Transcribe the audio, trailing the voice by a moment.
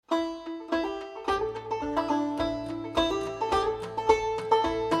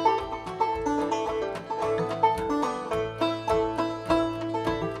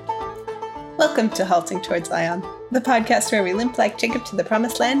Welcome to Halting Towards Zion, the podcast where we limp like Jacob to the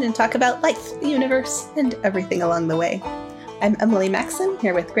promised land and talk about life, the universe, and everything along the way. I'm Emily Maxon,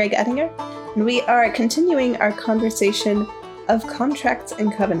 here with Greg Ettinger, and we are continuing our conversation of contracts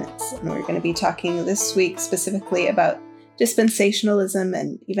and covenants. And we're going to be talking this week specifically about dispensationalism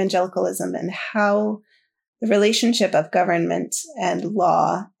and evangelicalism and how the relationship of government and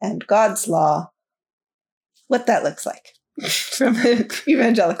law and God's law, what that looks like from an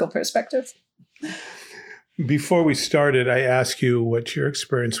evangelical perspective. Before we started, I asked you what your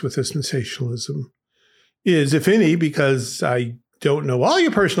experience with dispensationalism is, if any, because I don't know all your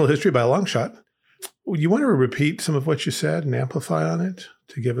personal history by a long shot. You want to repeat some of what you said and amplify on it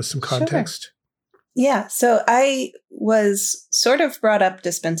to give us some context? Sure. Yeah. So I was sort of brought up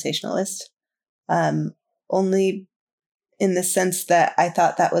dispensationalist, only in the sense that I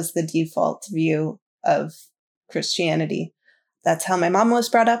thought that was the default view of Christianity. That's how my mom was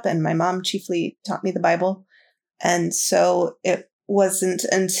brought up, and my mom chiefly taught me the Bible. And so it wasn't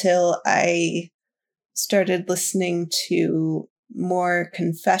until I started listening to more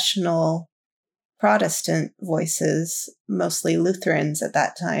confessional Protestant voices, mostly Lutherans at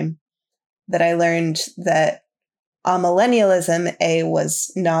that time, that I learned that amillennialism,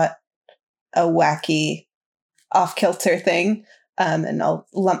 was not a wacky off-kilter thing, and I'll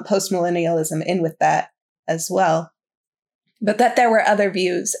lump postmillennialism in with that as well. But that there were other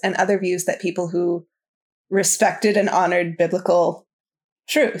views that people who respected and honored biblical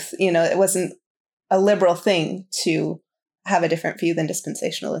truth, it wasn't a liberal thing to have a different view than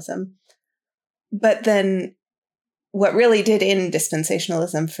dispensationalism. But then what really did in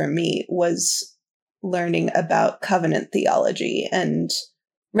dispensationalism for me was learning about covenant theology and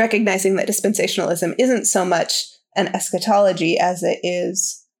recognizing that dispensationalism isn't so much an eschatology as it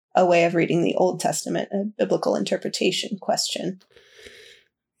is a way of reading the Old Testament, a biblical interpretation question.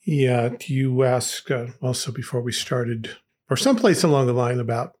 Yeah, you asked also before we started, or someplace along the line,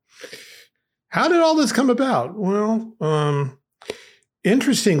 about how did all this come about? Well,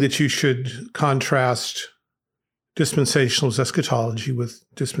 interesting that you should contrast dispensationalist eschatology with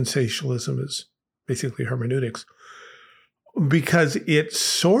dispensationalism as basically hermeneutics, because it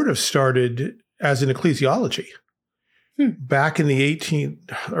sort of started as an ecclesiology. Back in the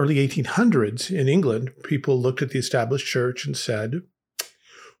early 1800s in England, people looked at the established church and said,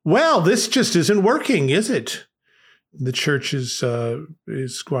 well, this just isn't working, is it? The church is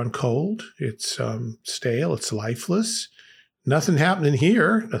gone cold. It's stale. It's lifeless. Nothing happening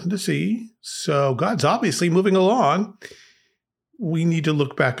here. Nothing to see. So God's obviously moving along. We need to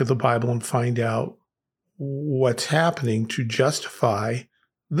look back at the Bible and find out what's happening to justify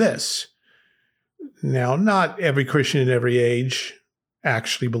this. Now, not every Christian in every age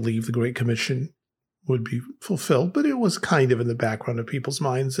actually believed the Great Commission would be fulfilled, but it was kind of in the background of people's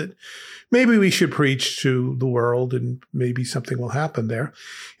minds that maybe we should preach to the world and maybe something will happen there.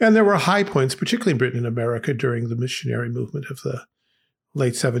 And there were high points, particularly in Britain and America, during the missionary movement of the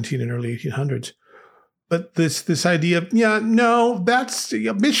late 1700s and early 1800s. But this idea of, that's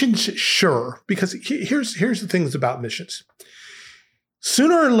missions, sure, because here's the things about missions.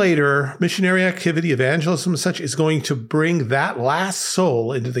 Sooner or later, missionary activity, evangelism and such is going to bring that last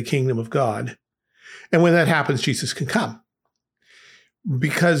soul into the kingdom of God. And when that happens, Jesus can come.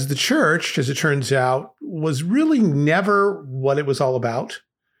 Because the church, as it turns out, was really never what it was all about.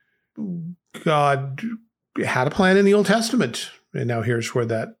 God had a plan in the Old Testament. And now here's where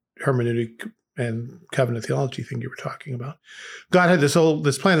that hermeneutic and covenant theology thing you were talking about. God had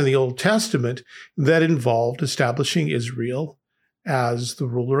this plan in the Old Testament that involved establishing Israel as the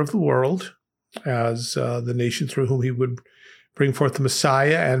ruler of the world, as the nation through whom he would bring forth the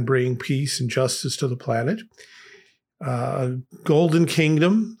Messiah and bring peace and justice to the planet. A golden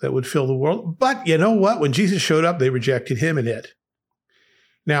kingdom that would fill the world. But you know what? When Jesus showed up, they rejected him and it.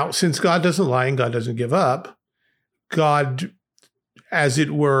 Now, since God doesn't lie and God doesn't give up, God, as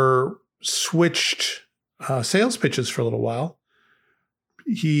it were, switched sales pitches for a little while.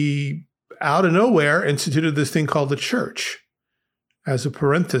 He, out of nowhere, instituted this thing called the church as a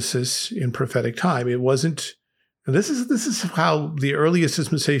parenthesis in prophetic time. It wasn't, and this is how the earliest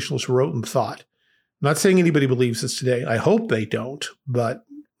dispensationalists wrote and thought. I'm not saying anybody believes this today. I hope they don't, but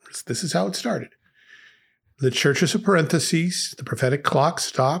this is how it started. The church is a parenthesis. The prophetic clock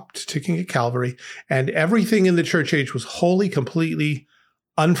stopped ticking at Calvary, and everything in the church age was wholly, completely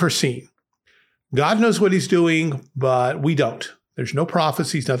unforeseen. God knows what he's doing, but we don't. There's no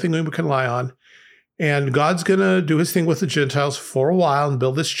prophecies, nothing we can rely on. And God's going to do his thing with the Gentiles for a while and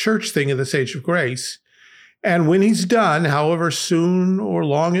build this church thing in this age of grace. And when he's done, however soon or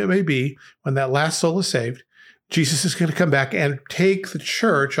long it may be, when that last soul is saved, Jesus is going to come back and take the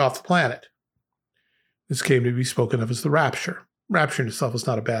church off the planet. This came to be spoken of as the rapture. Rapture in itself is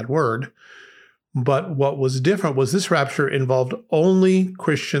not a bad word, but what was different was this rapture involved only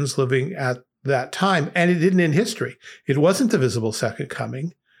Christians living at that time, and it didn't end history. It wasn't the visible second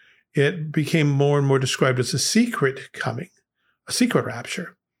coming. It became more and more described as a secret coming, a secret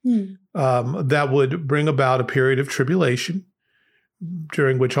rapture, that would bring about a period of tribulation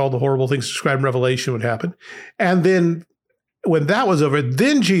during which all the horrible things described in Revelation would happen. And then when that was over,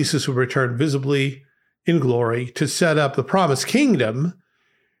 then Jesus would return visibly in glory to set up the promised kingdom,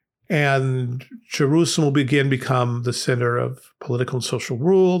 and Jerusalem will become the center of political and social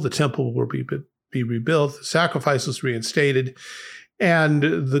rule. The temple will be rebuilt, the sacrifices reinstated, and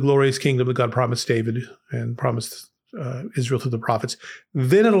the glorious kingdom that God promised David and promised Israel through the prophets.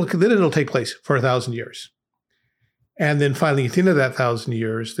 Then it'll take place for 1,000 years. And then finally, at the end of that 1,000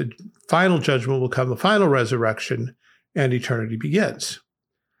 years, the final judgment will come, the final resurrection, and eternity begins.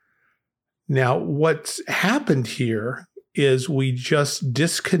 Now, what's happened here is we just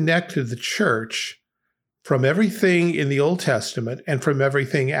disconnected the church from everything in the Old Testament and from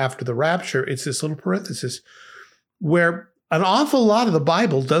everything after the rapture. It's this little parenthesis where an awful lot of the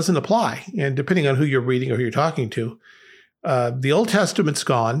Bible doesn't apply. And depending on who you're reading or who you're talking to, the Old Testament's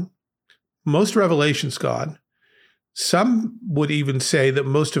gone. Most Revelation's gone. Some would even say that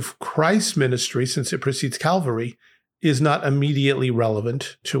most of Christ's ministry, since it precedes Calvary, is not immediately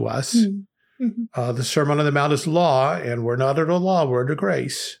relevant to us. Mm-hmm. The Sermon on the Mount is law, and we're not under law, we're under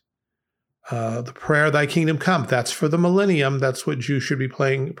grace. The prayer, thy kingdom come, that's for the millennium. That's what Jews should be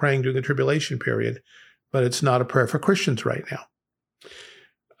praying during the tribulation period. But it's not a prayer for Christians right now.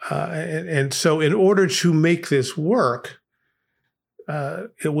 And so in order to make this work,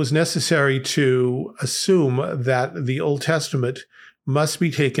 it was necessary to assume that the Old Testament must be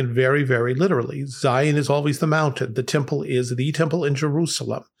taken very, very literally. Zion is always the mountain. The temple is the temple in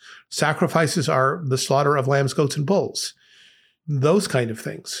Jerusalem. Sacrifices are the slaughter of lambs, goats, and bulls. Those kind of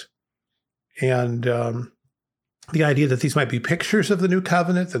things. And the idea that these might be pictures of the new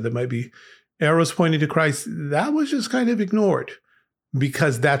covenant, that there might be arrows pointing to Christ, that was just kind of ignored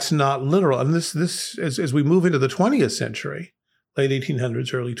because that's not literal. And this as we move into the 20th century, late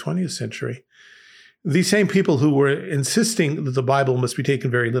 1800s, early 20th century, these same people who were insisting that the Bible must be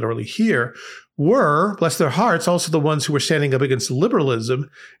taken very literally here were, bless their hearts, also the ones who were standing up against liberalism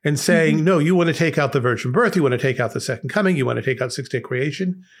and saying, no, you want to take out the virgin birth, you want to take out the second coming, you want to take out six-day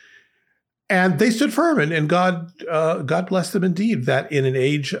creation. And they stood firm, and God bless them indeed, that in an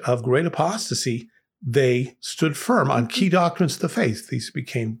age of great apostasy, they stood firm on key doctrines of the faith. These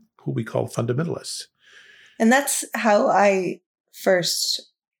became who we call fundamentalists. And that's how I first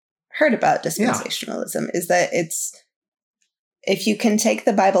heard about dispensationalism, is that it's, if you can take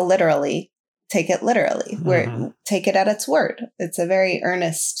the Bible literally, take it literally, take it at its word. It's a very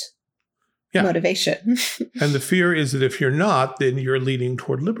earnest motivation. And the fear is that if you're not, then you're leaning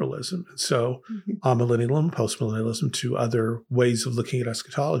toward liberalism. And so amillennialism, postmillennialism, to other ways of looking at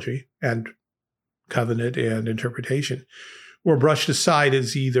eschatology and covenant and interpretation were brushed aside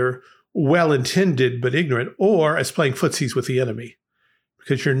as either well-intended but ignorant, or as playing footsies with the enemy.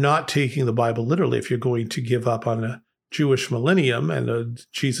 Because you're not taking the Bible literally if you're going to give up on a Jewish millennium and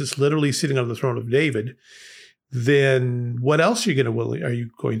Jesus literally sitting on the throne of David, then what else are you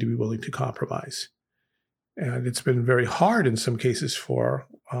going to be willing to compromise? And it's been very hard in some cases for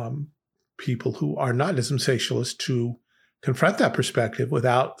people who are not dispensationalists to confront that perspective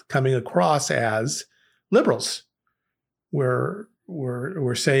without coming across as liberals.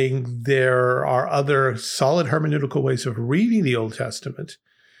 We're saying there are other solid hermeneutical ways of reading the Old Testament.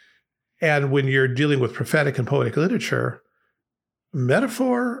 And when you're dealing with prophetic and poetic literature,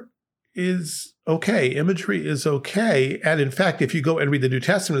 metaphor is okay. Imagery is okay. And in fact, if you go and read the New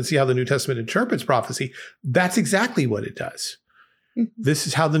Testament and see how the New Testament interprets prophecy, that's exactly what it does. This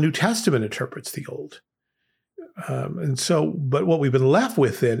is how the New Testament interprets the Old. But what we've been left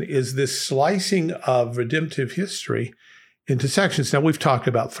with then is this slicing of redemptive history into sections. Now, we've talked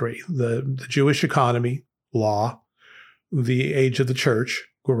about three: the Jewish economy, law; the age of the church,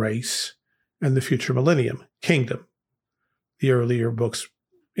 grace; and the future millennium, kingdom. The earlier books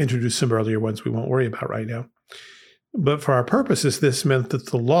introduced some earlier ones we won't worry about right now. But for our purposes, this meant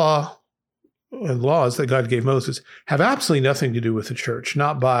that the law and laws that God gave Moses have absolutely nothing to do with the church,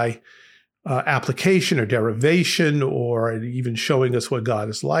 not by application or derivation or even showing us what God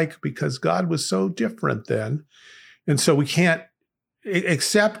is like, because God was so different then. And so we can't,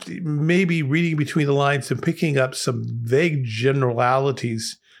 except maybe reading between the lines and picking up some vague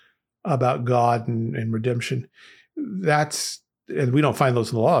generalities about God and redemption. And we don't find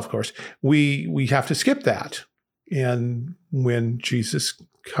those in the law, of course. We have to skip that. And when Jesus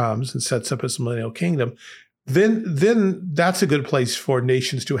comes and sets up his millennial kingdom, then that's a good place for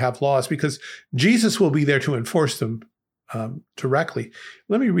nations to have laws, because Jesus will be there to enforce them directly.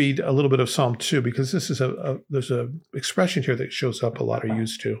 Let me read a little bit of Psalm 2, because this is there's a expression here that shows up a lot, are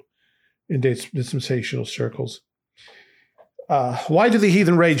used to in dispensational circles. Why do the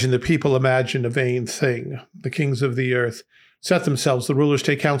heathen rage and the people imagine a vain thing? The kings of the earth set themselves, the rulers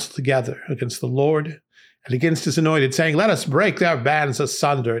take counsel together against the Lord and against his anointed, saying, let us break their bands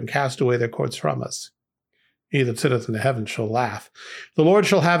asunder and cast away their cords from us. He that sitteth in the heavens shall laugh. The Lord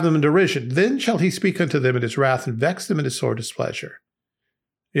shall have them in derision. Then shall he speak unto them in his wrath and vex them in his sore displeasure.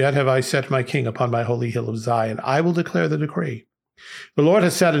 Yet have I set my king upon my holy hill of Zion. I will declare the decree. The Lord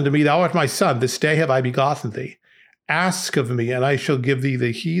has said unto me, thou art my son. This day have I begotten thee. Ask of me, and I shall give thee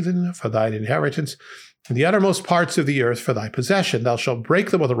the heathen for thine inheritance, and the uttermost parts of the earth for thy possession. Thou shalt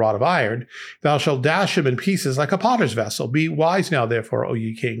break them with a rod of iron. Thou shalt dash them in pieces like a potter's vessel. Be wise now, therefore, O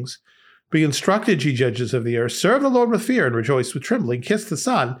ye kings. Be instructed, ye judges of the earth. Serve the Lord with fear and rejoice with trembling. Kiss the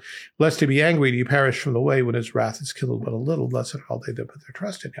Son, lest he be angry and ye perish from the way when his wrath is kindled but a little. Blessed are all they that put their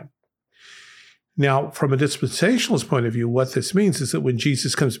trust in him. Now, from a dispensationalist point of view, what this means is that when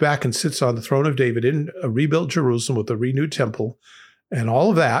Jesus comes back and sits on the throne of David in a rebuilt Jerusalem with a renewed temple and all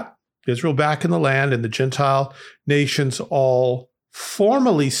of that, Israel back in the land and the Gentile nations all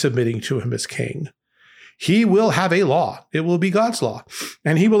formally submitting to him as king, he will have a law. It will be God's law,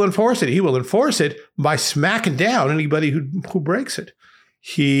 and he will enforce it. He will enforce it by smacking down anybody who breaks it.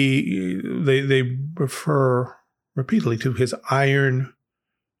 They refer repeatedly to his iron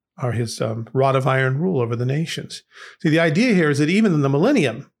or his rod of iron rule over the nations. See, the idea here is that even in the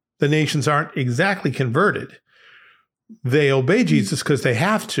millennium, the nations aren't exactly converted. They obey Jesus because they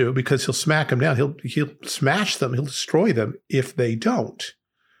have to, because he'll smack them down. He'll smash them. He'll destroy them if they don't.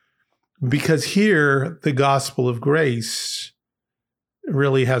 Because here, the gospel of grace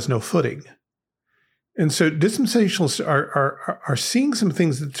really has no footing. And so dispensationalists are seeing some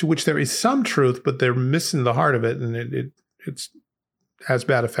things to which there is some truth, but they're missing the heart of it, and it has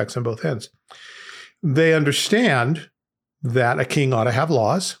bad effects on both ends. They understand that a king ought to have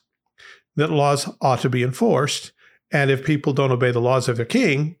laws, that laws ought to be enforced, and if people don't obey the laws of their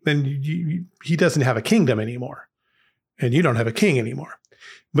king, then he doesn't have a kingdom anymore, and you don't have a king anymore.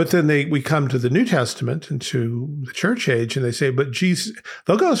 But then we come to the New Testament and to the church age, and they say, but Jesus,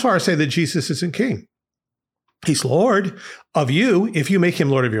 they'll go as far as say that Jesus isn't king. He's Lord of you if you make him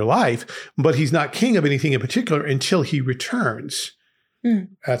Lord of your life, but he's not king of anything in particular until he returns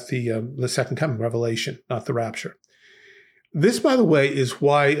at the second coming, Revelation, not the rapture. This, by the way, is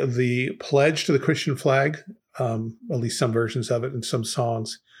why the pledge to the Christian flag, at least some versions of it and some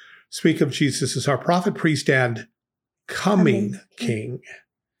songs, speak of Jesus as our prophet, priest, and coming king.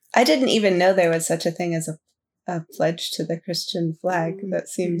 I didn't even know there was such a thing as a pledge to the Christian flag. That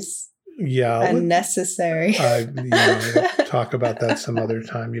seems unnecessary. We'll talk about that some other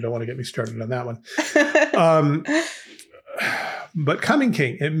time. You don't want to get me started on that one. But coming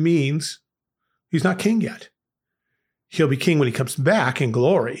king, it means he's not king yet. He'll be king when he comes back in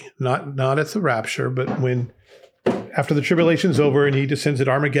glory, not at the rapture, but when after the tribulation's over and he descends at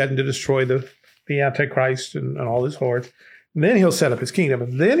Armageddon to destroy the Antichrist and all his hordes. And then he'll set up his kingdom,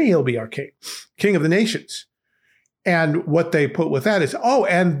 and then he'll be our king of the nations. And what they put with that is,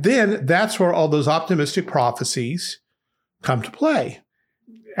 and then that's where all those optimistic prophecies come to play.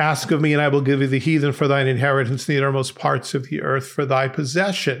 Ask of me, and I will give you the heathen for thine inheritance, and the uttermost parts of the earth for thy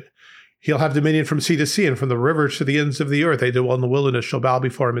possession. He'll have dominion from sea to sea, and from the river to the ends of the earth. They that dwell in the wilderness shall bow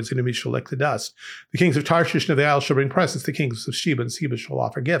before him, his enemies shall lick the dust. The kings of Tarshish and of the isles shall bring presents. The kings of Sheba and Seba shall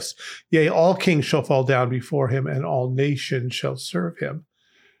offer gifts. Yea, all kings shall fall down before him, and all nations shall serve him.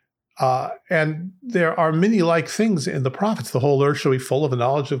 And there are many like things in the prophets. The whole earth shall be full of the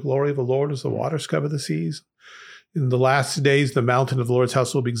knowledge of the glory of the Lord as the waters cover the seas. In the last days, the mountain of the Lord's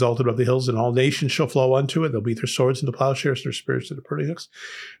house will be exalted above the hills, and all nations shall flow unto it. They'll beat their swords into plowshares, their spears into pruning hooks.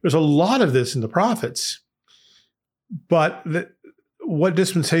 There's a lot of this in the prophets. But what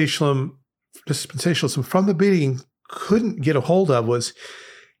dispensationalism from the beginning couldn't get a hold of was,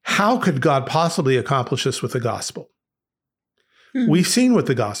 how could God possibly accomplish this with the gospel? We've seen what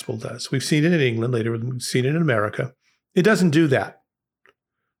the gospel does. We've seen it in England, later we've seen it in America. It doesn't do that.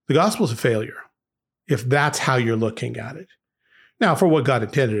 The gospel is a failure, if that's how you're looking at it. Now, for what God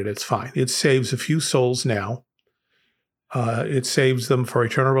intended it, it's fine. It saves a few souls now. It saves them for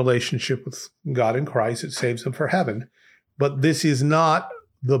eternal relationship with God in Christ. It saves them for heaven. But this is not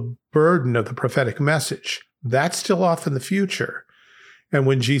the burden of the prophetic message. That's still off in the future. And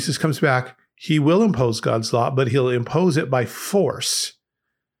when Jesus comes back, he will impose God's law, but he'll impose it by force.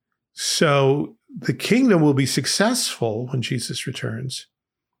 So the kingdom will be successful when Jesus returns,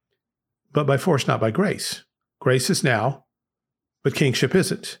 but by force, not by grace. Grace is now, but kingship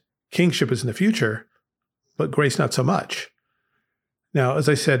isn't. Kingship is in the future, but grace not so much. Now, as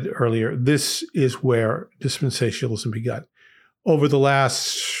I said earlier, this is where dispensationalism began. Over the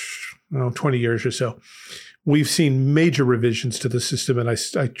last 20 years or so, we've seen major revisions to the system, and I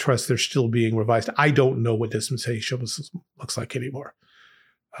trust they're still being revised. I don't know what dispensationalism looks like anymore.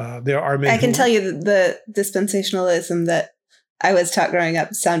 There are many. I can tell you that the dispensationalism that I was taught growing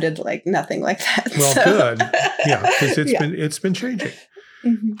up sounded like nothing like that. Well, so. Good, yeah, because it's been changing.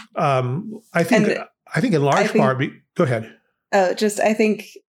 Mm-hmm. I think in large part. Go ahead. Oh, I think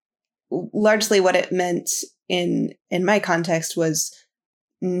largely what it meant in my context was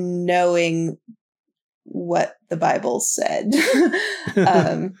knowing what the Bible said.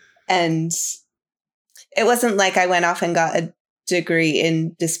 And it wasn't like I went off and got a degree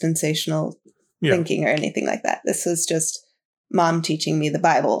in dispensational thinking or anything like that. This was just mom teaching me the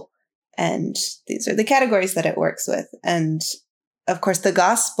Bible. And these are the categories that it works with. And of course, the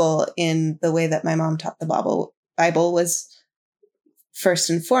gospel in the way that my mom taught the Bible was first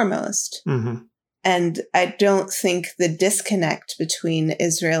and foremost. Mm-hmm. And I don't think the disconnect between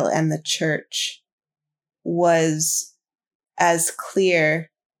Israel and the church was as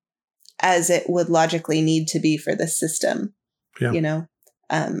clear as it would logically need to be for the system. Yeah. You know,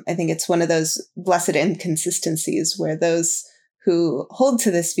 I think it's one of those blessed inconsistencies where those who hold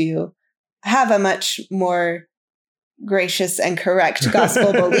to this view have a much more gracious and correct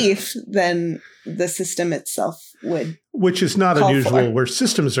gospel belief than the system itself would. Which is not unusual where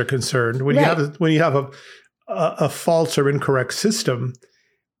systems are concerned. When you have a false or incorrect system,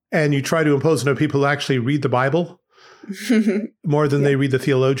 and you try to impose on people who actually read the Bible more than they read the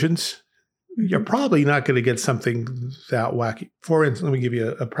theologians, you're probably not going to get something that wacky. For instance, let me give you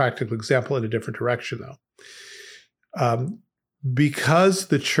a practical example in a different direction, though. Because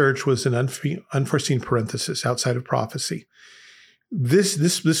the church was an unforeseen parenthesis outside of prophecy,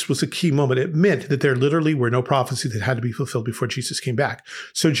 this was a key moment. It meant that there literally were no prophecies that had to be fulfilled before Jesus came back.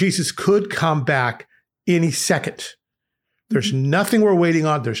 So Jesus could come back any second. There's nothing we're waiting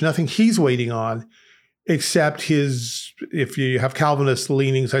on. There's nothing he's waiting on except his, if you have Calvinist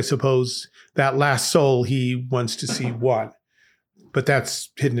leanings, I suppose, that last soul he wants to see won. But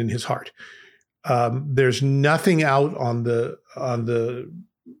that's hidden in his heart. There's nothing out on the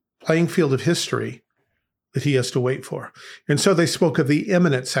playing field of history that he has to wait for. And so they spoke of the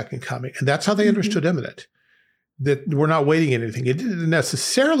imminent second coming. And that's how they understood imminent, that we're not waiting anything. It didn't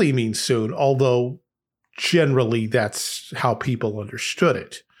necessarily mean soon, although generally that's how people understood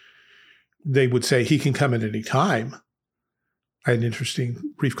it. They would say he can come at any time. I had an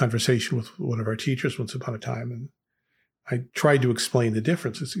interesting brief conversation with one of our teachers once upon a time, and I tried to explain the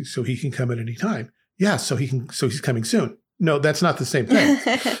differences. So he can come at any time. Yeah, so he's coming soon. No, that's not the same thing.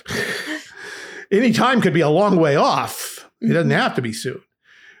 Any time could be a long way off. It doesn't have to be soon.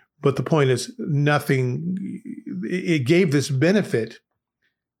 But the point is, it gave this benefit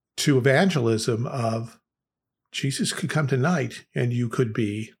to evangelism of Jesus could come tonight and you could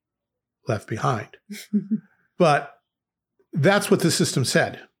be left behind. But that's what the system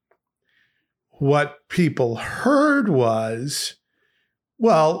said. What people heard was,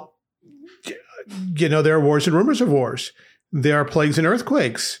 well, there are wars and rumors of wars. There are plagues and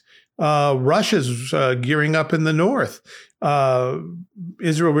earthquakes. Russia's gearing up in the north.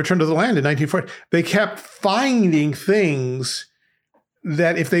 Israel returned to the land in 1940. They kept finding things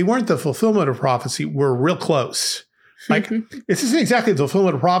that, if they weren't the fulfillment of prophecy, were real close. Like, this isn't exactly the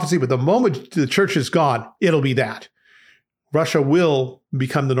fulfillment of prophecy, but the moment the church is gone, it'll be that. Russia will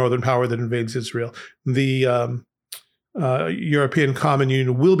become the northern power that invades Israel. The European Common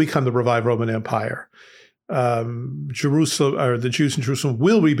Union will become the revived Roman Empire. Jerusalem, or the Jews in Jerusalem,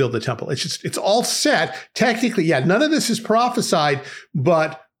 will rebuild the temple. It's all set. Technically, none of this is prophesied,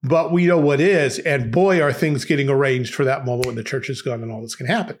 but we know what is. And boy, are things getting arranged for that moment when the church is gone and all this can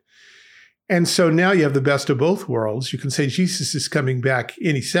happen. And so now you have the best of both worlds. You can say Jesus is coming back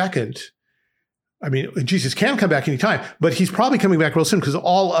any second. I mean, Jesus can come back anytime, but he's probably coming back real soon because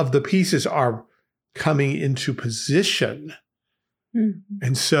all of the pieces are coming into position. Mm-hmm.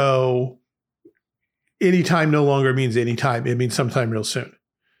 And so anytime no longer means anytime. It means sometime real soon.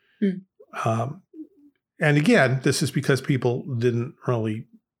 Mm. And again, this is because people didn't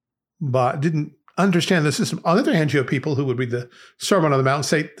understand the system. On the other hand, you have people who would read the Sermon on the Mount and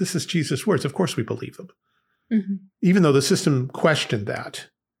say, this is Jesus' words. Of course we believe them. Mm-hmm. Even though the system questioned that.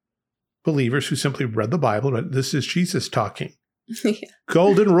 Believers who simply read the Bible, and this is Jesus talking. Yeah.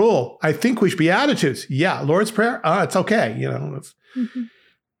 Golden rule. I think we should be Beatitudes. Yeah. Lord's Prayer. It's okay. Mm-hmm.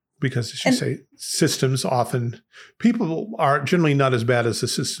 Because, as you say, systems often, people are generally not as bad as the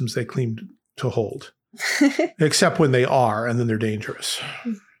systems they claim to hold, except when they are, and then they're dangerous.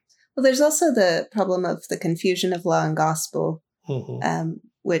 Well, there's also the problem of the confusion of law and gospel,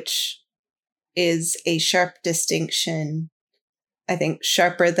 which is a sharp distinction, I think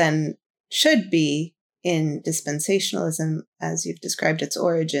sharper than should be in dispensationalism, as you've described its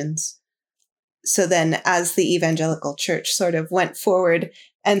origins. So then as the evangelical church sort of went forward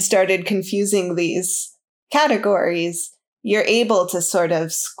and started confusing these categories, you're able to sort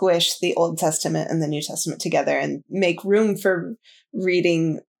of squish the Old Testament and the New Testament together and make room for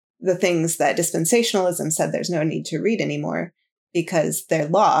reading the things that dispensationalism said there's no need to read anymore because they're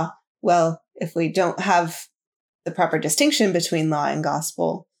law. Well, if we don't have the proper distinction between law and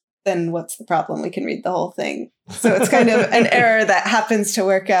gospel, then what's the problem? We can read the whole thing. So it's kind of an error that happens to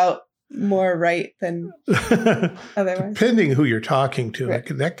work out more right than otherwise. Depending who you're talking to.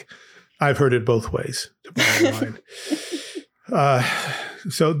 Right. I've heard it both ways, to bottom line.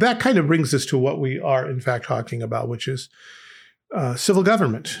 So that kind of brings us to what we are, in fact, talking about, which is civil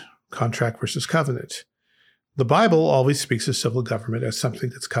government, contract versus covenant. The Bible always speaks of civil government as something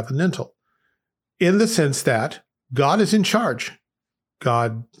that's covenantal, in the sense that God is in charge.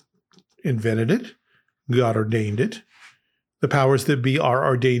 God invented it. God ordained it. The powers that be are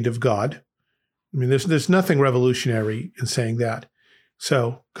ordained of God. I mean, there's nothing revolutionary in saying that.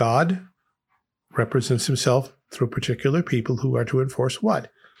 So God represents himself through particular people who are to enforce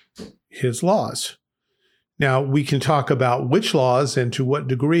what? His laws. Now, we can talk about which laws and to what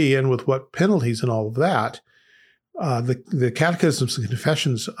degree and with what penalties and all of that. The catechisms and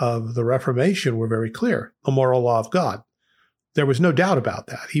confessions of the Reformation were very clear. The moral law of God. There was no doubt about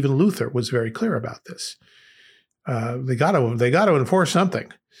that. Even Luther was very clear about this. They got to enforce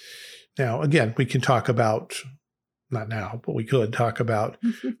something. Now, again, we can talk about, not now, but we could talk about,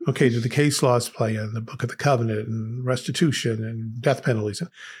 okay, do the case laws play in the Book of the Covenant and restitution and death penalties?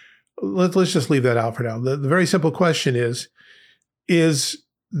 Let's just leave that out for now. The very simple question is, does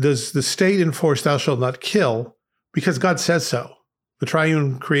the state enforce thou shalt not kill because God says so? The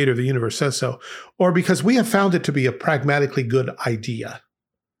triune creator of the universe says so, or because we have found it to be a pragmatically good idea,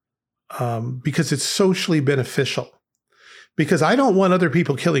 because it's socially beneficial, because I don't want other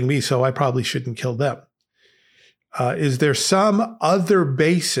people killing me, so I probably shouldn't kill them. Is there some other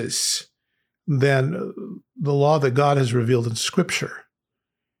basis than the law that God has revealed in Scripture?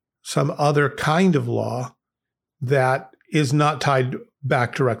 Some other kind of law that is not tied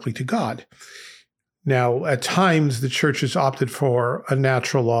back directly to God? Now, at times, the church has opted for a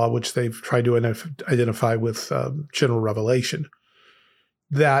natural law, which they've tried to identify with general revelation.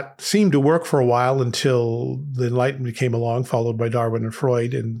 That seemed to work for a while until the Enlightenment came along, followed by Darwin and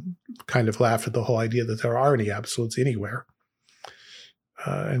Freud, and kind of laughed at the whole idea that there are any absolutes anywhere.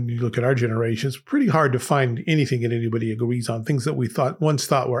 And you look at our generation, it's pretty hard to find anything that anybody agrees on, things that we once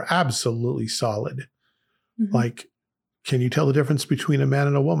thought were absolutely solid, like, can you tell the difference between a man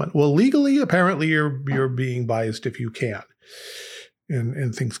and a woman? Well, legally, apparently, you're being biased if you can,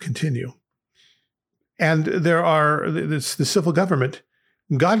 and things continue. And the civil government.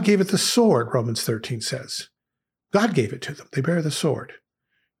 God gave it the sword. Romans 13 says, God gave it to them. They bear the sword.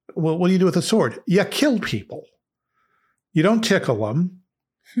 Well, what do you do with the sword? You kill people. You don't tickle them.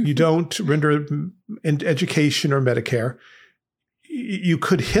 You don't render education or Medicare. You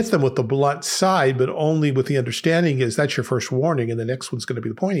could hit them with the blunt side, but only with the understanding is that's your first warning, and the next one's going to be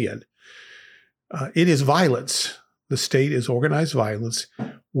the pointy end. It is violence. The state is organized violence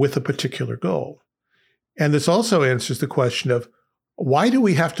with a particular goal. And this also answers the question of, why do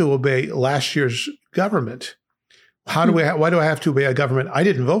we have to obey last year's government? Why do I have to obey a government I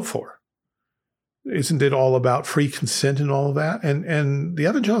didn't vote for? Isn't it all about free consent and all of that? And the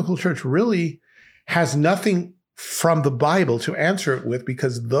evangelical church really has nothing from the Bible to answer it with,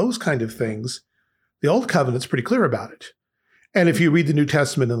 because those kind of things, the Old Covenant's pretty clear about it. And if you read the New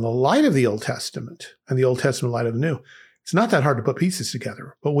Testament in the light of the Old Testament and the Old Testament in light of the New, it's not that hard to put pieces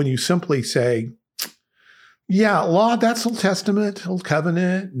together. But when you simply say, yeah, law, that's Old Testament, Old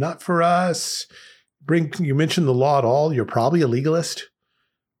Covenant, not for us. You mention the law at all, you're probably a legalist.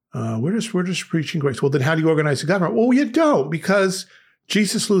 We're just preaching grace. Well, then how do you organize the government? Well, you don't, because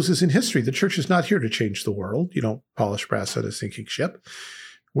Jesus loses in history. The church is not here to change the world. You don't polish brass on a sinking ship.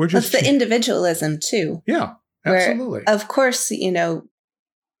 We're just That's the individualism too. Yeah, absolutely. Where, of course, the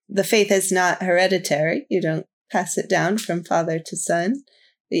faith is not hereditary. You don't pass it down from father to son.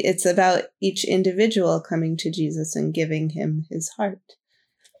 It's about each individual coming to Jesus and giving him his heart.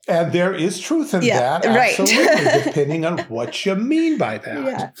 And there is truth in Yeah, that, right. absolutely, depending on what you mean by that.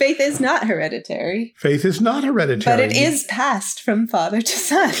 Yeah. Faith is not hereditary. Faith is not hereditary. But it is passed from father to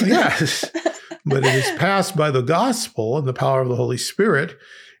son. Yes. But it is passed by the gospel and the power of the Holy Spirit.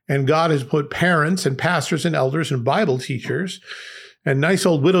 And God has put parents and pastors and elders and Bible teachers and nice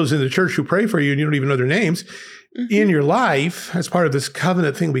old widows in the church who pray for you and you don't even know their names in your life as part of this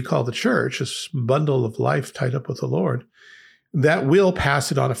covenant thing we call the church, this bundle of life tied up with the Lord, that will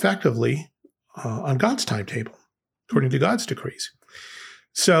pass it on effectively on God's timetable, according to God's decrees.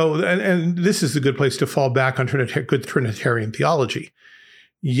 So, and this is a good place to fall back on good Trinitarian theology.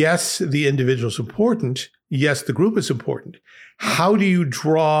 Yes, the individual is important. Yes, the group is important. How do you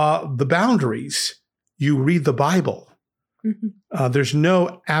draw the boundaries? You read the Bible. There's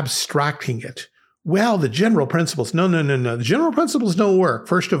no abstracting it. Well, the general principles. No. The general principles don't work.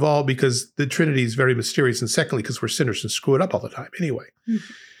 First of all, because the Trinity is very mysterious. And secondly, because we're sinners and screw it up all the time anyway.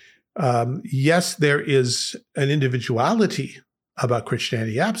 Yes, there is an individuality about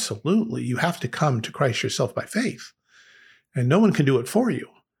Christianity. Absolutely. You have to come to Christ yourself by faith. And no one can do it for you.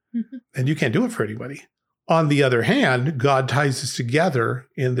 And you can't do it for anybody. On the other hand, God ties us together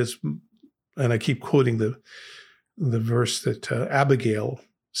in this, and I keep quoting the verse that Abigail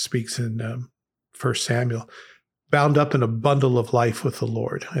speaks in 1 Samuel, bound up in a bundle of life with the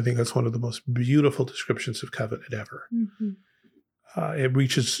Lord. I think that's one of the most beautiful descriptions of covenant ever. It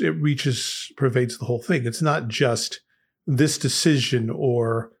pervades the whole thing. It's not just this decision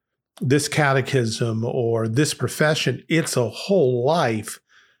or this catechism or this profession. It's a whole life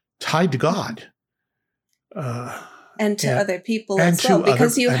tied to God. And to other people as well,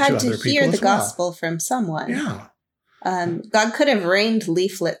 because you had to hear the gospel from someone. Yeah. God could have rained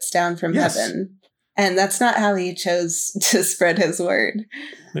leaflets down from heaven, and that's not how he chose to spread his word.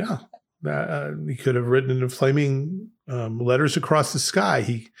 Yeah. He could have written in flaming letters across the sky.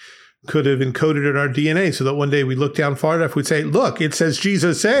 He could have encoded in our DNA so that one day we look down far enough, we'd say, look, it says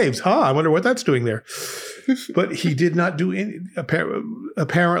Jesus saves. I wonder what that's doing there. But he did not do any.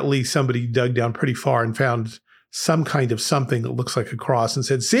 Apparently, somebody dug down pretty far and found some kind of something that looks like a cross and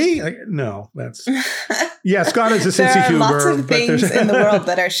said, see? No, that's... Yes, God has a sense of humor. There are lots of things in the world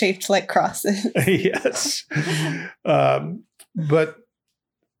that are shaped like crosses. Yes. But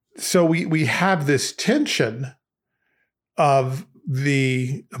so we have this tension of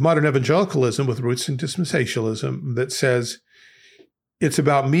the modern evangelicalism with roots in dispensationalism that says it's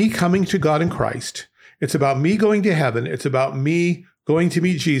about me coming to God in Christ. It's about me going to heaven. It's about me going to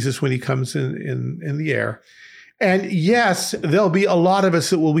meet Jesus when he comes in the air. And yes, there'll be a lot of us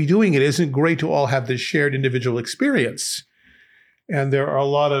that will be doing it. Isn't it great to all have this shared individual experience? And there are a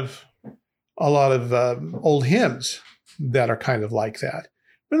lot of old hymns that are kind of like that.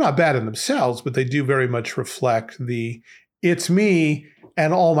 They're not bad in themselves, but they do very much reflect it's me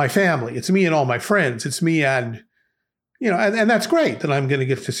and all my family. It's me and all my friends. It's me and, and that's great that I'm going to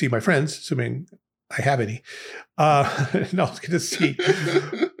get to see my friends, assuming I have any. And I was going to see.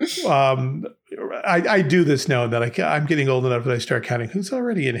 I do this now and then. I'm getting old enough that I start counting who's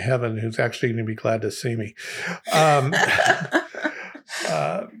already in heaven, who's actually going to be glad to see me.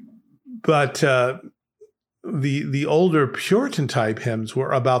 But the older Puritan type hymns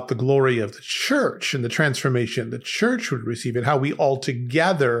were about the glory of the church and the transformation the church would receive and how we all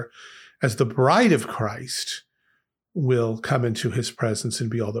together as the bride of Christ will come into his presence and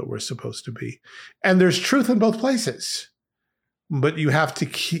be all that we're supposed to be. And there's truth in both places. But you have to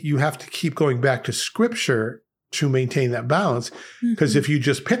keep going back to Scripture to maintain that balance. Because if you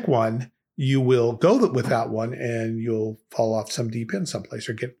just pick one, you will go with that one and you'll fall off some deep end someplace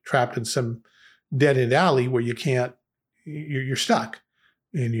or get trapped in some dead end alley where you're stuck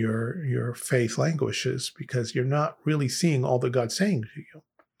and your faith languishes because you're not really seeing all that God's saying to you.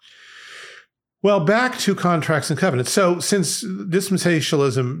 Well, back to contracts and covenants. So since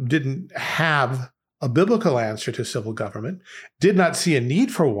dispensationalism didn't have a biblical answer to civil government, did not see a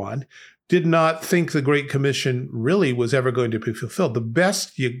need for one, did not think the Great Commission really was ever going to be fulfilled. The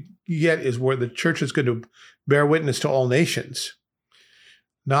best you get is where the church is going to bear witness to all nations,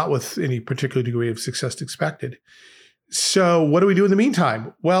 not with any particular degree of success expected. So what do we do in the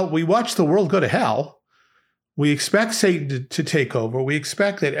meantime? Well, we watch the world go to hell. We expect Satan to take over. We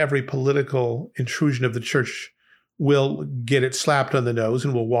expect that every political intrusion of the church will get it slapped on the nose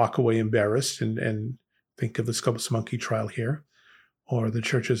and will walk away embarrassed and think of the Scopus Monkey trial here, or the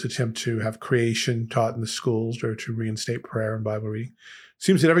church's attempt to have creation taught in the schools or to reinstate prayer and Bible reading.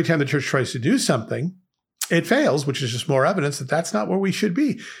 Seems that every time the church tries to do something, it fails, which is just more evidence that that's not where we should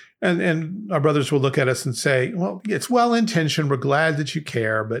be. And our brothers will look at us and say, well, it's well-intentioned. We're glad that you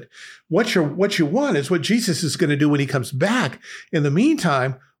care, but what you want is what Jesus is going to do when he comes back. In the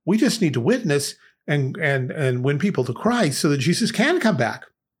meantime, We just need to witness and win people to Christ so that Jesus can come back.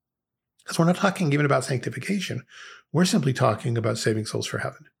 Because we're not talking even about sanctification. We're simply talking about saving souls for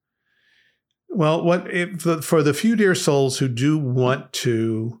heaven. Well, for the few dear souls who do want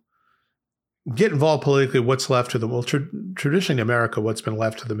to get involved politically, what's left to them? Well, traditionally in America, what's been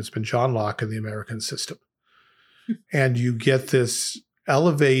left to them has been John Locke and the American system. And you get this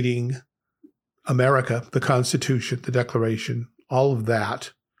elevating America, the Constitution, the Declaration, all of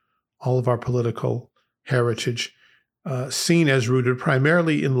that, all of our political heritage, seen as rooted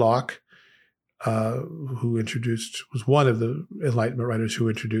primarily in Locke, who was one of the Enlightenment writers who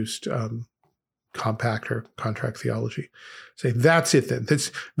introduced compact or contract theology. Say, that's it then.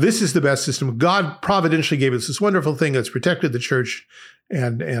 This is the best system. God providentially gave us this wonderful thing that's protected the church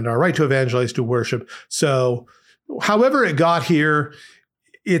and our right to evangelize, to worship. So however it got here,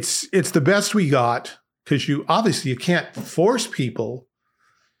 it's the best we got, because you can't force people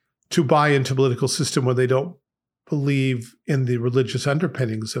to buy into political system when they don't believe in the religious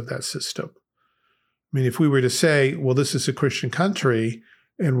underpinnings of that system. I mean, if we were to say, well, this is a Christian country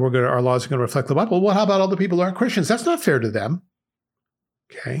and our laws are going to reflect the Bible, well, how about all the people who aren't Christians? That's not fair to them.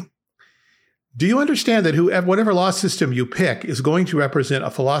 Okay. Do you understand that whatever law system you pick is going to represent a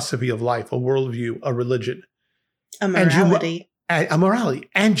philosophy of life, a worldview, a religion? A morality. A morality.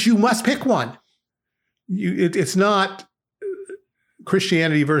 And you must pick one. It's not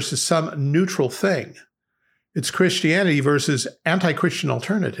Christianity versus some neutral thing. It's Christianity versus anti-Christian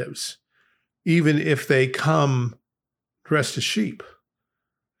alternatives, even if they come dressed as sheep.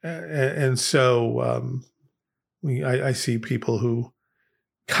 And so I see people who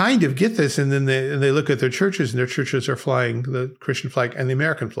kind of get this, and then they look at their churches, and their churches are flying the Christian flag and the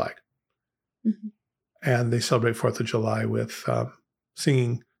American flag. Mm-hmm. And they celebrate 4th of July with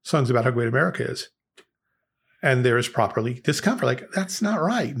singing songs about how great America is. And there is properly discomfort. Like, that's not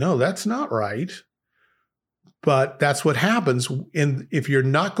right. No, that's not right. But that's what happens if you're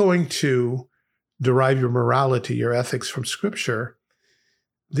not going to derive your morality, your ethics from Scripture,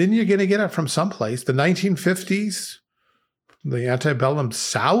 then you're going to get it from someplace. The 1950s, the antebellum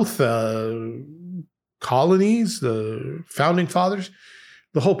South, colonies, the founding fathers,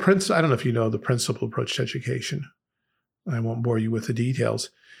 the whole I don't know if you know the principal approach to education. I won't bore you with the details,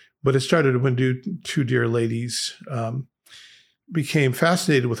 but it started when two dear ladies became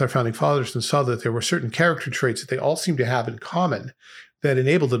fascinated with our founding fathers and saw that there were certain character traits that they all seemed to have in common that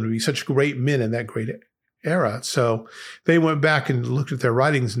enabled them to be such great men in that great era. So they went back and looked at their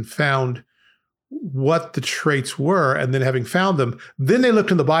writings and found what the traits were. And then having found them, then they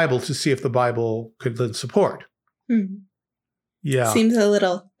looked in the Bible to see if the Bible could lend support. Hmm. Yeah. Seems a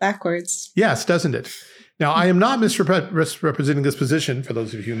little backwards. Yes, doesn't it? Now, I am not misrepresenting this position, for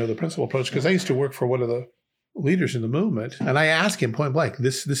those of you who know the principal approach, because I used to work for one of the leaders in the movement, and I asked him point blank,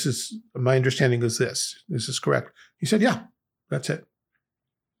 this is, my understanding is this. Is this correct? He said, yeah, that's it.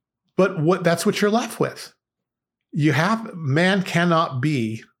 But that's what you're left with. Man cannot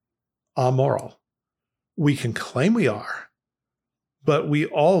be amoral. We can claim we are, but we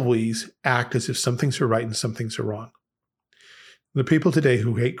always act as if some things are right and some things are wrong. The people today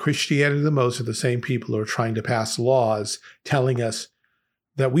who hate Christianity the most are the same people who are trying to pass laws telling us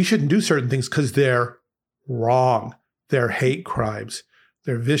that we shouldn't do certain things because they're wrong. They're hate crimes.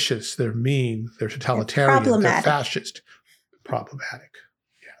 They're vicious. They're mean. They're totalitarian. They're fascist. Problematic.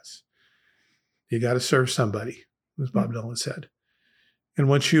 Yes. You got to serve somebody, as Bob Dylan said. And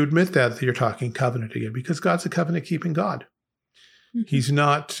once you admit that, you're talking covenant again, because God's a covenant-keeping God. Mm-hmm. He's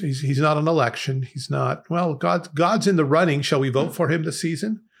not an election. He's not, well, God's in the running. Shall we vote for him this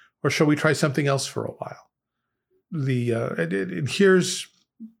season? Or shall we try something else for a while?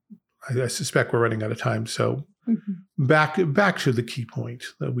 I suspect we're running out of time. So mm-hmm. back to the key point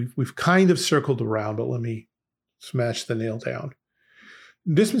that we've kind of circled around, but let me smash the nail down.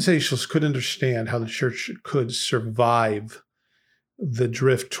 Dispensationalists could understand how the church could survive the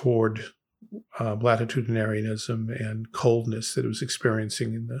drift toward latitudinarianism and coldness that it was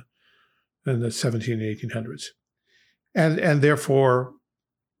experiencing in the 17 and 1800s. And therefore,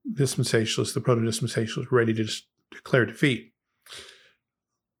 dispensationalists, the proto-dispensationalists, were ready to just declare defeat.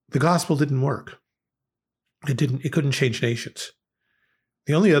 The gospel didn't work. It couldn't change nations.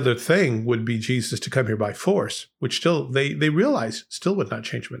 The only other thing would be Jesus to come here by force, which still they realized still would not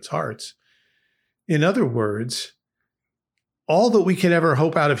change men's hearts. In other words, all that we can ever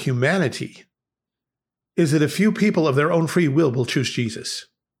hope out of humanity is that a few people of their own free will choose Jesus,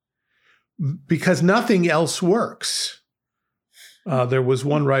 because nothing else works. There was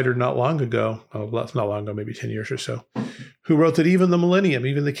one writer not long ago, maybe 10 years or so, who wrote that even the millennium,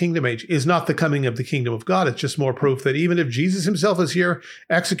 even the kingdom age, is not the coming of the kingdom of God. It's just more proof that even if Jesus himself is here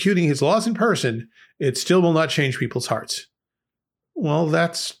executing his laws in person, it still will not change people's hearts. Well,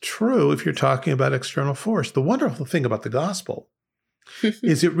 that's true if you're talking about external force. The wonderful thing about the gospel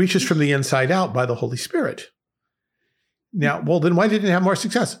is it reaches from the inside out by the Holy Spirit. Now, well, then why didn't it have more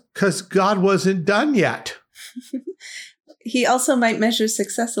success? Because God wasn't done yet. He also might measure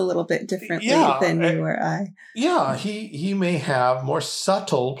success a little bit differently than you or I. Yeah, he may have more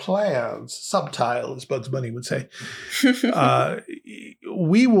subtle plans, subtile, as Bugs Bunny would say.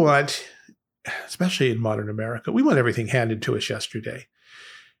 We want, especially in modern America, we want everything handed to us yesterday.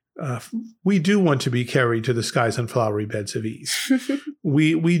 We do want to be carried to the skies on flowery beds of ease.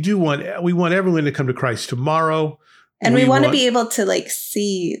 we want everyone to come to Christ tomorrow. And we want to be able to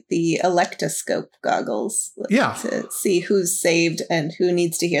see the electoscope goggles to see who's saved and who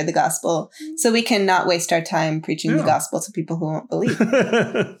needs to hear the gospel. So we can not waste our time preaching the gospel to people who won't believe.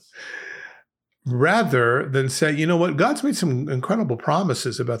 Rather than say, you know what, God's made some incredible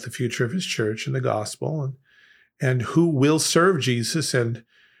promises about the future of his church and the gospel and who will serve Jesus and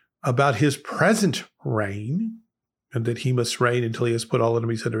about his present reign and that he must reign until he has put all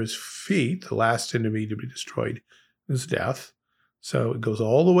enemies under his feet, the last enemy to be destroyed is death. So it goes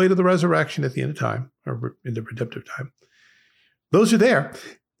all the way to the resurrection at the end of time, or in the redemptive time. Those are there.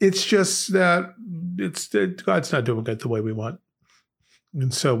 It's just that God's not doing it the way we want.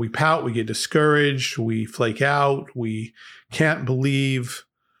 And so we pout, we get discouraged, we flake out, we can't believe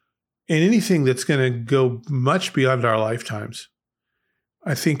in anything that's going to go much beyond our lifetimes.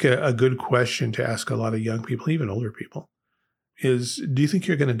 I think a good question to ask a lot of young people, even older people, is, do you think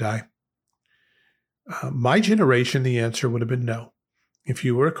you're going to die? My generation, the answer would have been no. If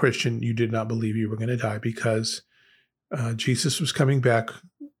you were a Christian, you did not believe you were going to die because Jesus was coming back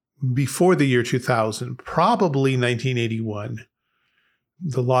before the year 2000, probably 1981.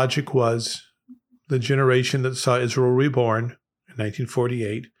 The logic was the generation that saw Israel reborn in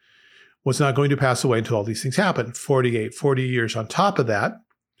 1948 was not going to pass away until all these things happened. 40 years on top of that,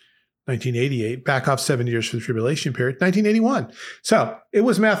 1988, back off 7 years for the tribulation period, 1981. So it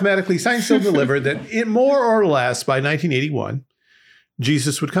was mathematically signed, sealed, delivered that more or less by 1981,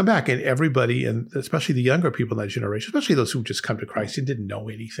 Jesus would come back. And everybody, and especially the younger people in that generation, especially those who just come to Christ and didn't know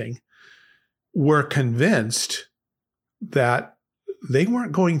anything, were convinced that they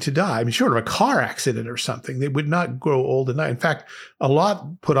weren't going to die. I mean, short of a car accident or something, they would not grow old and die. In fact, a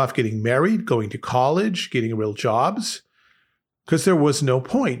lot put off getting married, going to college, getting real jobs, because there was no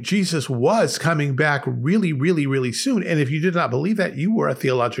point. Jesus was coming back really, really, really soon. And if you did not believe that, you were a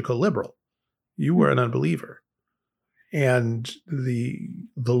theological liberal. You were an unbeliever. And the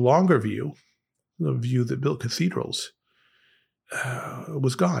longer view, the view that built cathedrals,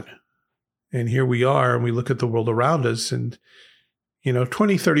 was gone. And here we are, and we look at the world around us, and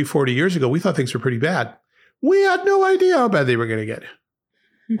 20, 30, 40 years ago, we thought things were pretty bad. We had no idea how bad they were going to get.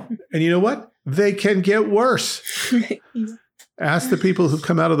 And you know what? They can get worse. Ask the people who've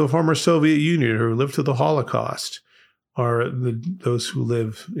come out of the former Soviet Union, who lived through the Holocaust, or those who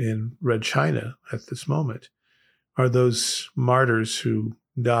live in Red China at this moment, or those martyrs who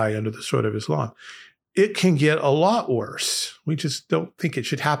die under the sword of Islam. It can get a lot worse. We just don't think it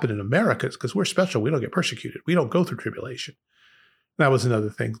should happen in America because we're special. We don't get persecuted. We don't go through tribulation. That was another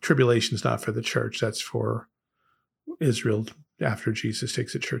thing. Tribulation is not for the church. That's for Israel after Jesus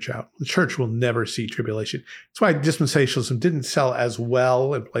takes the church out. The church will never see tribulation. That's why dispensationalism didn't sell as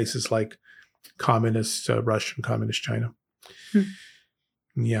well in places like communist Russia and communist China.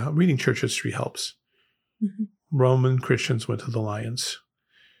 Yeah, reading church history helps. Roman Christians went to the lions.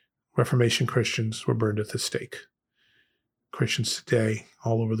 Reformation Christians were burned at the stake. Christians today,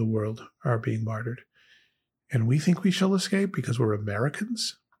 all over the world, are being martyred. And we think we shall escape because we're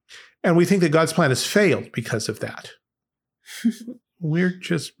Americans. And we think that God's plan has failed because of that. We're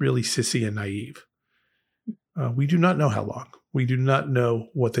just really sissy and naive. We do not know how long. We do not know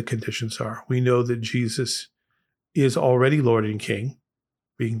what the conditions are. We know that Jesus is already Lord and King,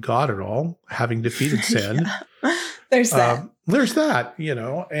 being God and all, having defeated sin. There's that. There's that,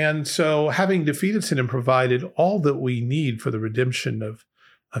 And so having defeated sin and provided all that we need for the redemption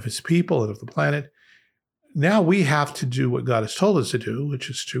of his people and of the planet, now we have to do what God has told us to do, which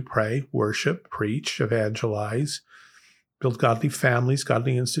is to pray, worship, preach, evangelize, build godly families,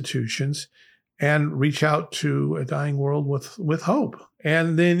 godly institutions, and reach out to a dying world with hope.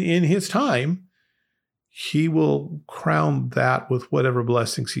 And then in his time, he will crown that with whatever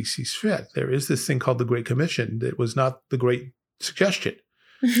blessings he sees fit. There is this thing called the Great Commission that was not the Great Suggestion.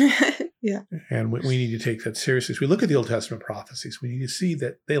 Yeah. And we need to take that seriously. As we look at the Old Testament prophecies, we need to see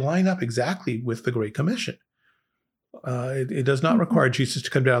that they line up exactly with the Great Commission. It does not require Jesus to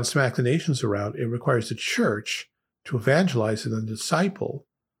come down and smack the nations around. It requires the church to evangelize and then disciple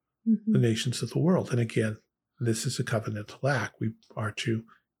the nations of the world. And again, this is a covenantal act. We are to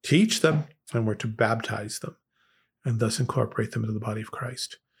teach them and we're to baptize them and thus incorporate them into the body of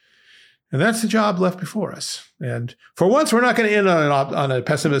Christ. And that's the job left before us. And for once, we're not going to end on a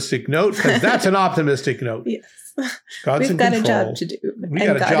pessimistic note, because that's an optimistic note. Yes. God's We've in got control. a job to do. We And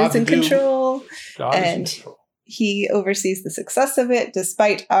got a God job is in to do. control. God is in And control. He oversees the success of it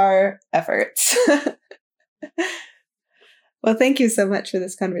despite our efforts. Well, thank you so much for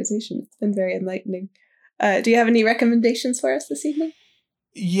this conversation. It's been very enlightening. Do you have any recommendations for us this evening?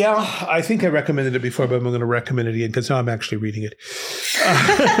 Yeah, I think I recommended it before, but I'm going to recommend it again because now I'm actually reading it.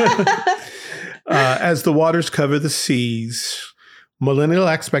 As the Waters Cover the Seas, Millennial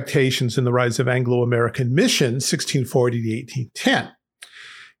Expectations in the Rise of Anglo-American Mission, 1640 to 1810.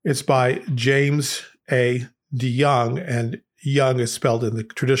 It's by James A. de Jong, and Young is spelled in the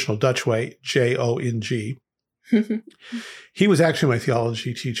traditional Dutch way, Jong. He was actually my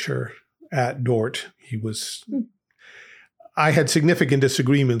theology teacher at Dort. I had significant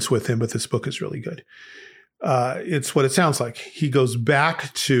disagreements with him, but this book is really good. It's what it sounds like. He goes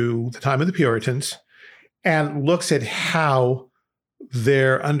back to the time of the Puritans and looks at how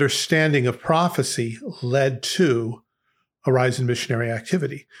their understanding of prophecy led to a rise in missionary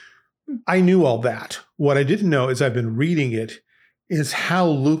activity. I knew all that. What I didn't know, as I've been reading it, is how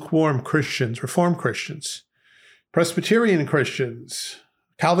lukewarm Christians, Reformed Christians, Presbyterian Christians,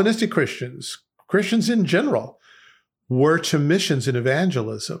 Calvinistic Christians, Christians in general, were to missions and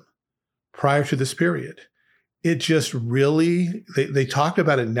evangelism prior to this period. It just really, they talked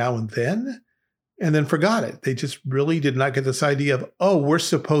about it now and then forgot it. They just really did not get this idea of, oh, we're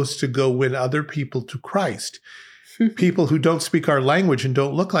supposed to go win other people to Christ. People who don't speak our language and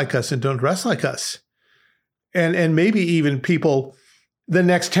don't look like us and don't dress like us. And maybe even people the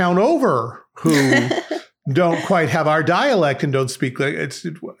next town over who don't quite have our dialect and don't speak like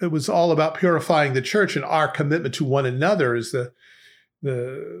it was all about purifying the church, and our commitment to one another as the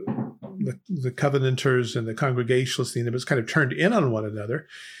Covenanters and the Congregationalists, it was kind of turned in on one another.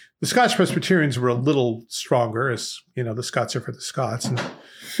 The Scotch Presbyterians were a little stronger, as you know, the Scots are for the Scots,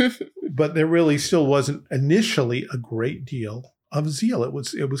 but there really still wasn't initially a great deal of zeal.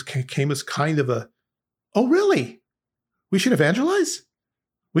 It came as kind of a, oh really? We should evangelize?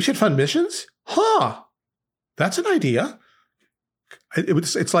 We should fund missions? Huh? That's an idea.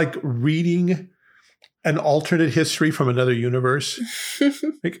 It's like reading an alternate history from another universe.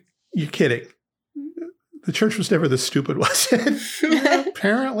 Like, you're kidding. The church was never this stupid, was it?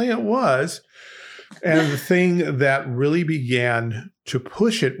 Apparently it was. And the thing that really began to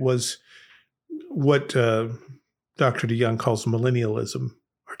push it was what Dr. de Jong calls millennialism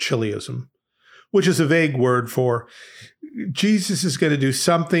or Chiliism, which is a vague word for Jesus is going to do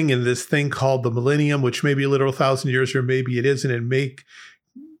something in this thing called the millennium, which may be a literal 1,000 years, or maybe it isn't. It may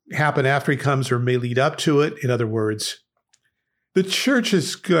happen after he comes or may lead up to it. In other words, the church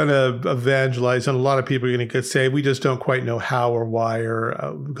is going to evangelize, and a lot of people are going to say, we just don't quite know how or why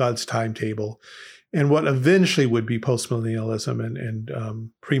or God's timetable. And what eventually would be postmillennialism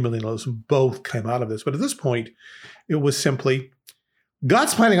and premillennialism both came out of this. But at this point, it was simply,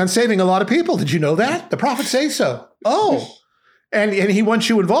 God's planning on saving a lot of people. Did you know that? The prophets say so. Oh, and he wants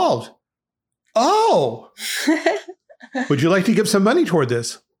you involved. Oh, would you like to give some money toward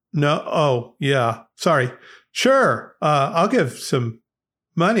this? No. Oh, yeah. Sorry. Sure. I'll give some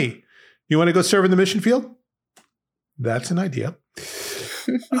money. You want to go serve in the mission field? That's an idea.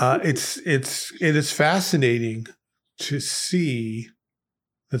 It is fascinating to see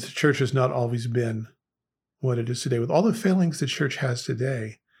that the church has not always been what it is today. With all the failings the church has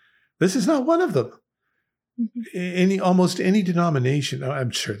today, this is not one of them. Almost any denomination, I'm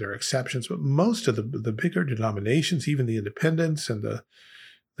sure there are exceptions, but most of the bigger denominations, even the independents and the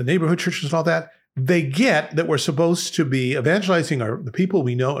neighborhood churches and all that, they get that we're supposed to be evangelizing the people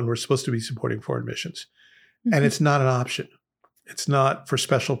we know, and we're supposed to be supporting foreign missions. And it's not an option. It's not for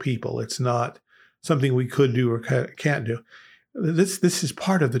special people. It's not something we could do or can't do. This is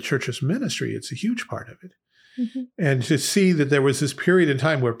part of the church's ministry. It's a huge part of it. Mm-hmm. And to see that there was this period in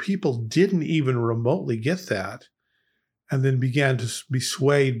time where people didn't even remotely get that, and then began to be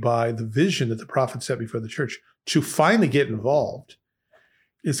swayed by the vision that the prophet set before the church to finally get involved,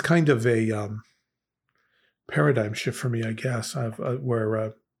 is kind of a paradigm shift for me, I guess,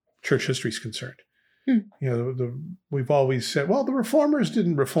 where church history is concerned. You know, we've always said, well, the reformers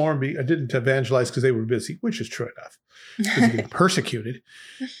didn't evangelize because they were busy, which is true enough, because they're getting persecuted.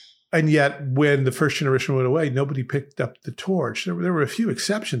 And yet, when the first generation went away, nobody picked up the torch. There were a few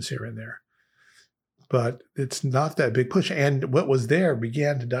exceptions here and there, but it's not that big push. And what was there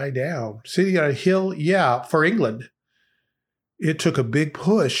began to die down. City on a Hill, yeah, for England, it took a big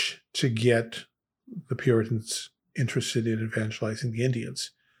push to get the Puritans interested in evangelizing the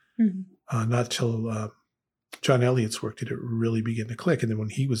Indians. Mm-hmm. Not till John Eliot's work did it really begin to click. And then when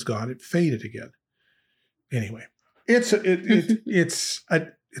he was gone, it faded again. Anyway, it's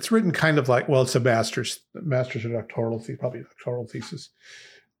written kind of like, well, it's a master's or doctoral thesis, probably a doctoral thesis.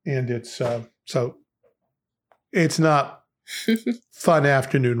 And it's, so it's not fun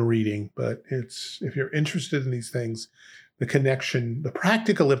afternoon reading, but it's, if you're interested in these things, the connection, the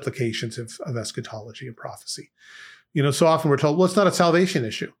practical implications of eschatology and prophecy. So often we're told, well, it's not a salvation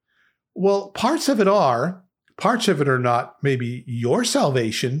issue. Well, parts of it are not maybe your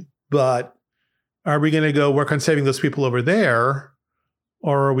salvation, but are we going to go work on saving those people over there?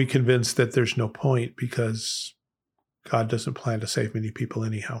 Or are we convinced that there's no point because God doesn't plan to save many people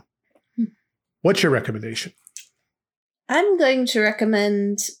anyhow? What's your recommendation? I'm going to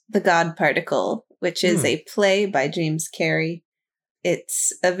recommend The God Particle, which is a play by James Carey.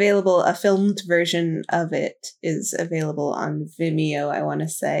 It's available, a filmed version of it is available on Vimeo, I want to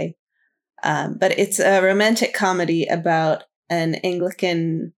say. But it's a romantic comedy about an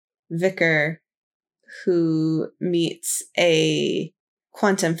Anglican vicar who meets a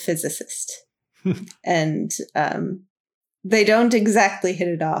quantum physicist. And they don't exactly hit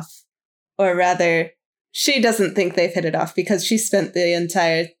it off. Or rather, she doesn't think they've hit it off because she spent the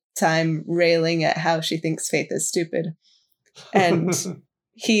entire time railing at how she thinks faith is stupid. And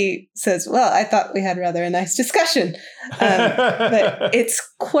he says, well, I thought we had rather a nice discussion. But it's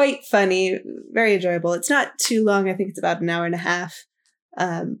quite funny, very enjoyable. It's not too long. I think it's about an hour and a half.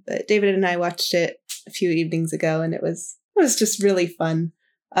 But David and I watched it a few evenings ago, and it was just really fun.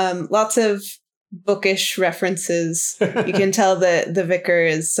 Lots of bookish references. You can tell that the vicar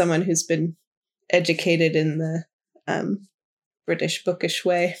is someone who's been educated in the British bookish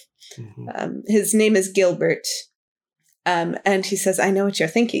way. Mm-hmm. His name is Gilbert. And he says, I know what you're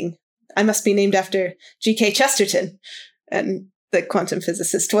thinking. I must be named after G.K. Chesterton. And the quantum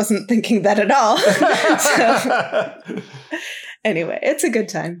physicist wasn't thinking that at all. So, anyway, it's a good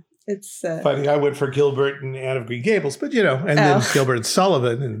time. It's funny. I went for Gilbert and Anne of Green Gables, but and then Gilbert and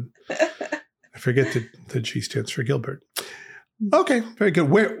Sullivan, and I forget the G stands for Gilbert. Okay, very good.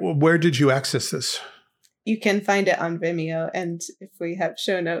 Where did you access this? You can find it on Vimeo, and if we have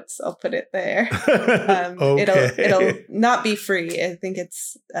show notes, I'll put it there. Okay. It'll not be free. I think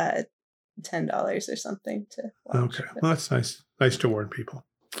it's $10 or something to watch. Okay, well, that's nice. Nice to warn people.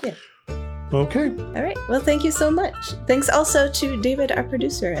 Yeah. Okay. All right. Well, thank you so much. Thanks also to David, our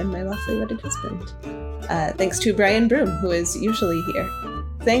producer, and my lawfully wedded husband. Thanks to Brian Broom, who is usually here.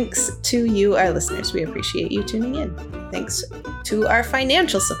 Thanks to you, our listeners. We appreciate you tuning in. Thanks to our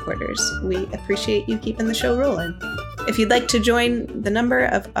financial supporters. We appreciate you keeping the show rolling. If you'd like to join the number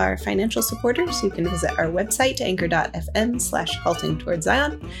of our financial supporters, you can visit our website, anchor.fm/halting towards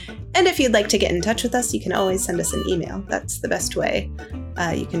Zion. And if you'd like to get in touch with us, you can always send us an email. That's the best way.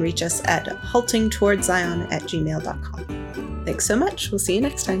 You can reach us at haltingtowardszion@gmail.com. Thanks so much. We'll see you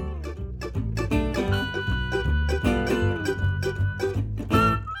next time.